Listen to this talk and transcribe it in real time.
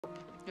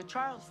Your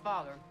child's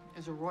father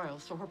is a royal,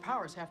 so her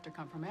powers have to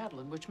come from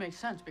Adalind, which makes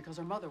sense because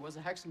her mother was a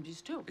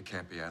Hexenbeast too. It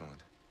can't be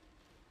Adalind.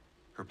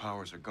 Her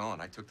powers are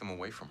gone. I took them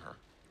away from her.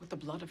 With the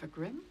blood of a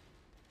Grimm?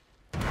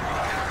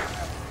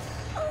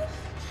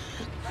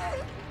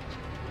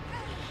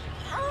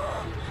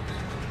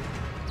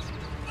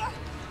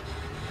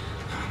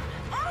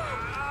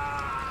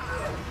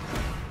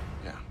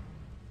 Yeah,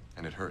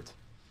 and it hurt.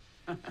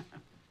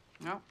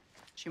 No,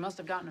 she must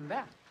have gotten him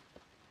back.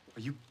 Are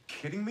you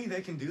kidding me?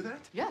 They can do that?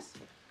 Yes.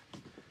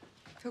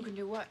 Who can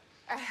do what?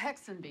 A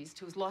Hexenbeast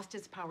who's lost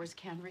its powers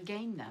can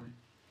regain them.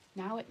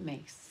 Now it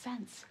makes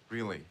sense.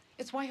 Really?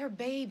 It's why her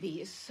baby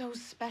is so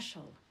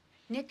special.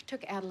 Nick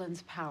took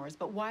Adalind's powers,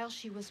 but while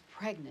she was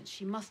pregnant,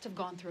 she must have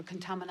gone through a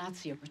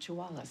contaminatio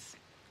ritualis.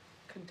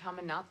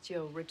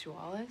 Contaminatio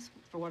ritualis?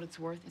 For what it's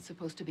worth, it's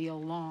supposed to be a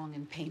long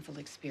and painful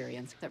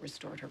experience that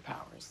restored her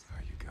powers.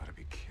 Oh, you gotta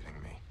be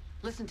kidding me.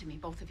 Listen to me,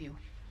 both of you.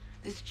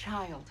 This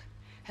child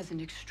has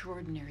an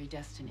extraordinary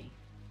destiny.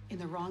 In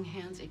the wrong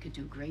hands, it could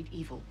do great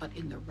evil, but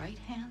in the right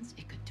hands,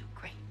 it could do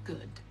great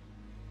good.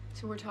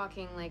 So we're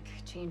talking like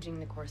changing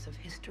the course of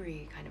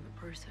history kind of a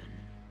person.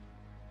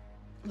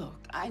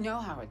 Look, I know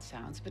how it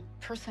sounds, but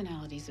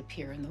personalities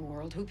appear in the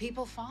world who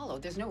people follow.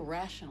 There's no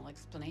rational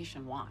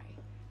explanation why.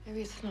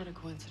 Maybe it's not a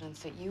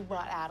coincidence that you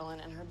brought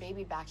Adalind and her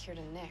baby back here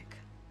to Nick.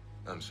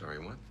 I'm sorry,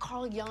 what?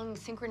 Carl Jung,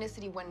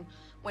 synchronicity,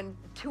 when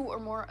two or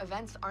more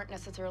events aren't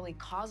necessarily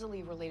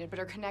causally related, but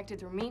are connected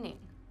through meaning.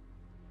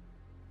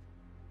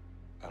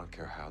 I don't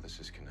care how this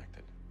is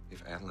connected.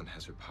 If Adalind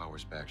has her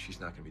powers back, she's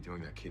not gonna be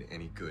doing that kid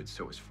any good.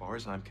 So as far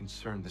as I'm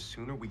concerned, the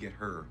sooner we get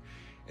her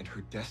and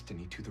her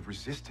destiny to the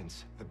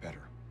Resistance, the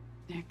better.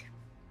 Nick,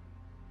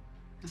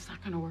 it's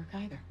not gonna work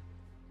either.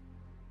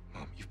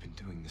 Mom, you've been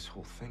doing this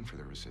whole thing for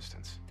the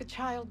Resistance. The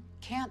child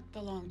can't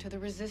belong to the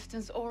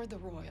Resistance or the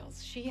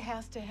Royals. She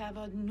has to have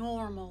a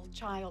normal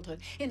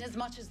childhood, in as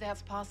much as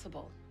that's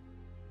possible.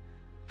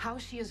 How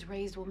she is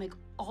raised will make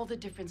all the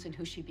difference in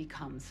who she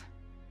becomes.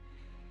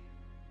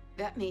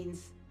 That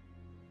means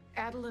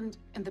Adalind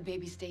and the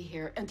baby stay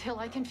here until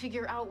I can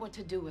figure out what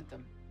to do with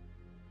them.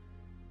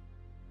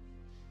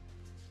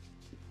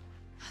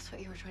 That's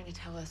what you were trying to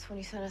tell us when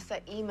you sent us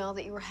that email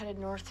that you were headed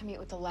north to meet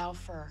with the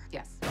Laufer.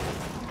 Yes.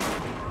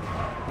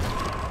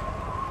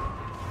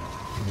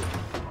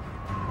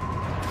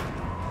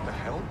 The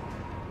hell?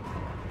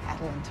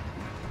 Adalind.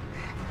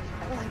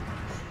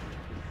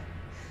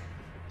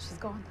 She's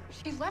gone.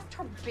 She left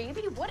her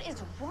baby? What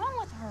is wrong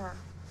with her?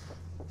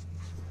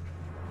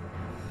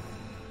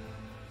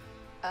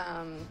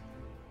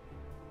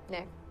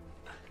 Nick.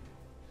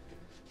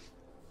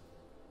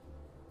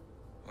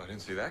 Well, I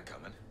didn't see that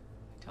coming.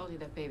 I told you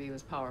that baby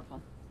was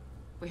powerful.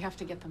 We have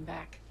to get them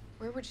back.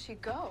 Where would she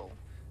go?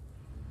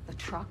 The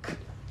truck.